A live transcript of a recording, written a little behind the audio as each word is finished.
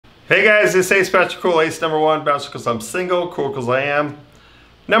Hey guys, this is Ace Bachelor Cool. Ace number one, Bachelor because I'm single, cool because I am.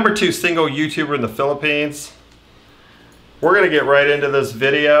 Number two, single YouTuber in the Philippines. We're gonna get right into this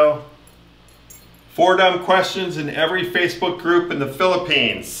video. 4 dumb questions in every Facebook group in the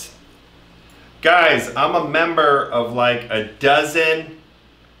Philippines. Guys, I'm a member of like a dozen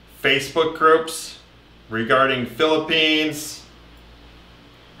Facebook groups regarding Philippines,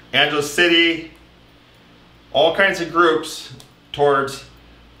 Angeles City, all kinds of groups towards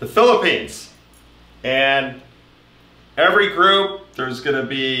the Philippines. And every group, there's gonna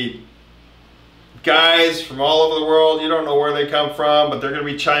be guys from all over the world. You don't know where they come from, but they're gonna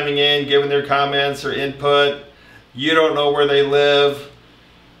be chiming in, giving their comments or input. You don't know where they live.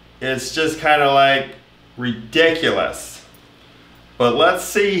 It's just kind of like ridiculous. But let's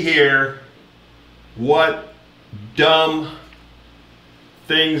see here what dumb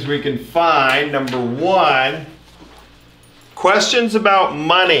things we can find. Number one, questions about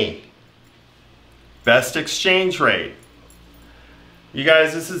money. Best exchange rate. You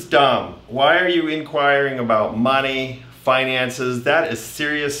guys, this is dumb. Why are you inquiring about money, finances? That is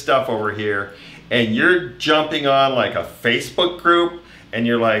serious stuff over here. And you're jumping on like a Facebook group and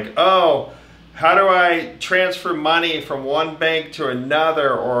you're like, oh, how do I transfer money from one bank to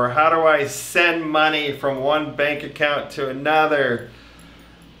another? Or how do I send money from one bank account to another?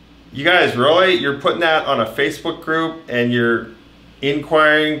 You guys, really? You're putting that on a Facebook group and you're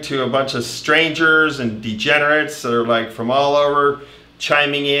inquiring to a bunch of strangers and degenerates that are like from all over,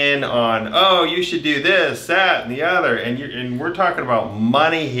 chiming in on, oh, you should do this, that, and the other. And we're talking about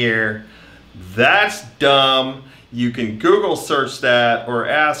money here. That's dumb. You can Google search that or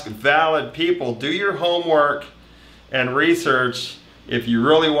ask valid people. Do your homework and research if you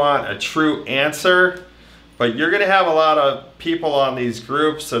really want a true answer. But you're gonna have a lot of people on these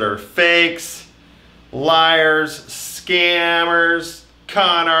groups that are fakes, liars, scammers,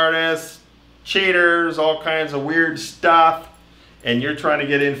 con artists, cheaters, all kinds of weird stuff, and you're trying to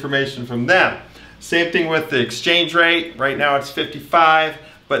get information from them. Same thing with the exchange rate. Right now it's 55,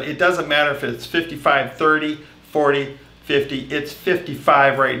 but it doesn't matter if it's 55, 30, 40, 50, it's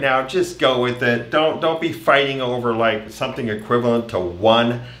 55 right now. Just go with it. Don't be fighting over like something equivalent to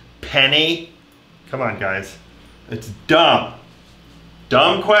 1 penny. Come on, guys. It's dumb.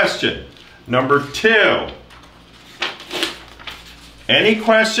 Dumb question. Number two. Any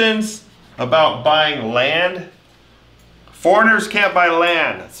questions about buying land? Foreigners can't buy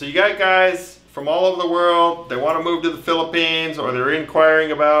land. So you got guys from all over the world, they want to move to the Philippines, or they're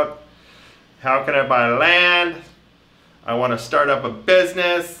inquiring about, how can I buy land? I want to start up a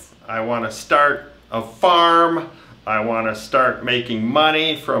business. I want to start a farm. I want to start making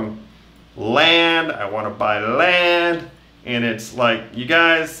money from land. I want to buy land. And it's like, you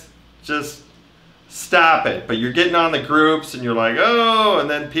guys just stop it. But you're getting on the groups and you're like, oh, and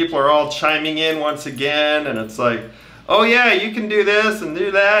then people are all chiming in once again, and it's like, oh yeah, you can do this and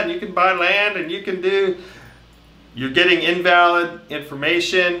do that, and you can buy land, and you can do, you're getting invalid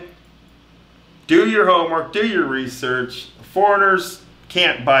information. Do your homework, do your research. Foreigners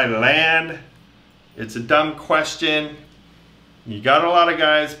can't buy land. It's a dumb question. You got a lot of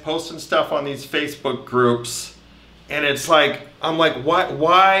guys posting stuff on these Facebook groups, and it's like, I'm like,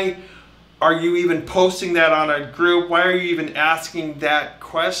 why are you even posting that on a group? Why are you even asking that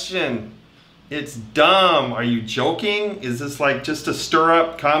question? It's dumb. Are you joking? Is this like just to stir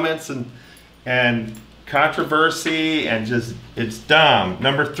up comments and controversy, and just, it's dumb.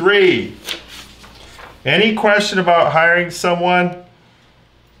 Number three, any question about hiring someone?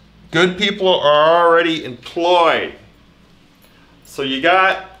 Good people are already employed. So you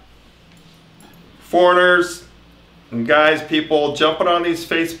got foreigners and guys, people jumping on these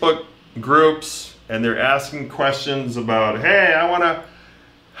Facebook groups, and they're asking questions about, hey, I want to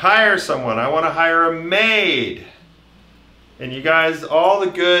hire someone. I want to hire a maid. And you guys, all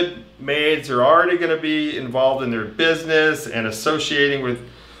the good maids are already going to be involved in their business and associating with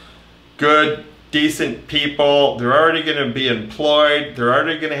good, decent people. They're already going to be employed. They're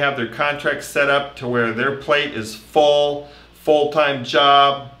already going to have their contract set up to where their plate is full, full-time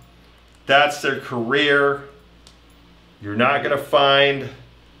job. That's their career. You're not going to find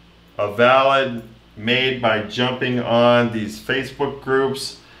a valid maid by jumping on these Facebook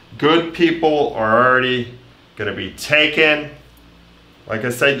groups. Good people are already going to be taken. Like I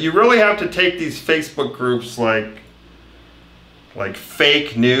said, you really have to take these Facebook groups like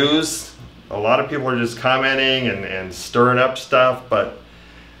fake news. A lot of people are just commenting and stirring up stuff, but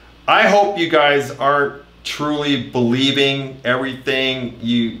I hope you guys aren't truly believing everything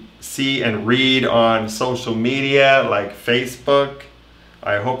you see and read on social media like Facebook.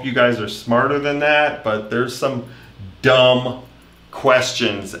 I hope you guys are smarter than that, but there's some dumb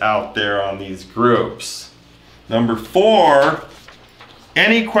questions out there on these groups. Number 4,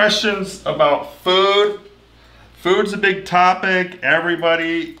 any questions about food? Food's a big topic.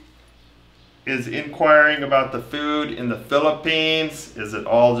 Everybody is inquiring about the food in the Philippines. Is it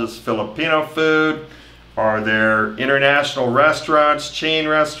all just Filipino food? Are there international restaurants, chain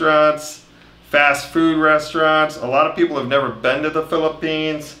restaurants, fast food restaurants? A lot of people have never been to the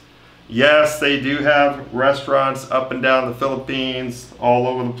Philippines. Yes, they do have restaurants up and down the Philippines, all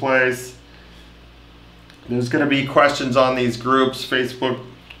over the place. There's going to be questions on these groups, Facebook.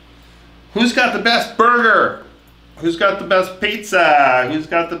 Who's got the best burger? Who's got the best pizza? Who's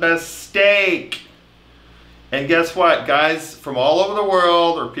got the best steak? And guess what? Guys from all over the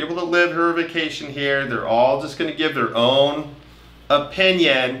world, or people that live here or vacation here, they're all just going to give their own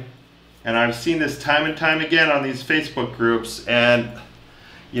opinion. And I've seen this time and time again on these Facebook groups. And,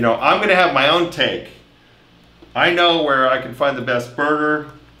 you know, I'm going to have my own take. I know where I can find the best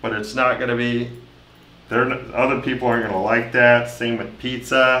burger, but it's not going to be, other people aren't going to like that. Same with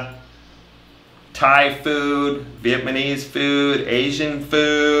pizza. Thai food, Vietnamese food, Asian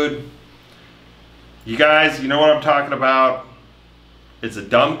food. You guys, you know what I'm talking about. It's a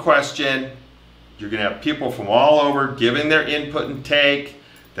dumb question. You're going to have people from all over giving their input and take.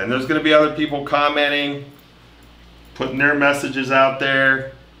 Then there's going to be other people commenting, putting their messages out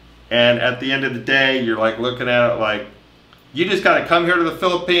there. And at the end of the day, you're like looking at it like, you just got to come here to the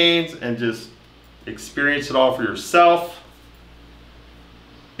Philippines and just experience it all for yourself.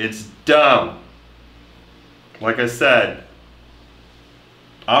 It's dumb. Like I said,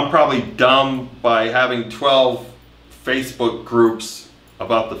 I'm probably dumb by having 12 Facebook groups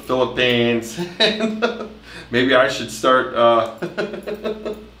about the Philippines. Maybe I should start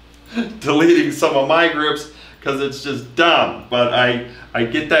deleting some of my groups because it's just dumb. But I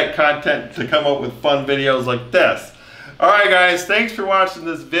get that content to come up with fun videos like this. Alright guys, thanks for watching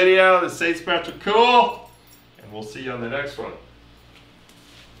this video. This is Spectral Cool, and we'll see you on the next one.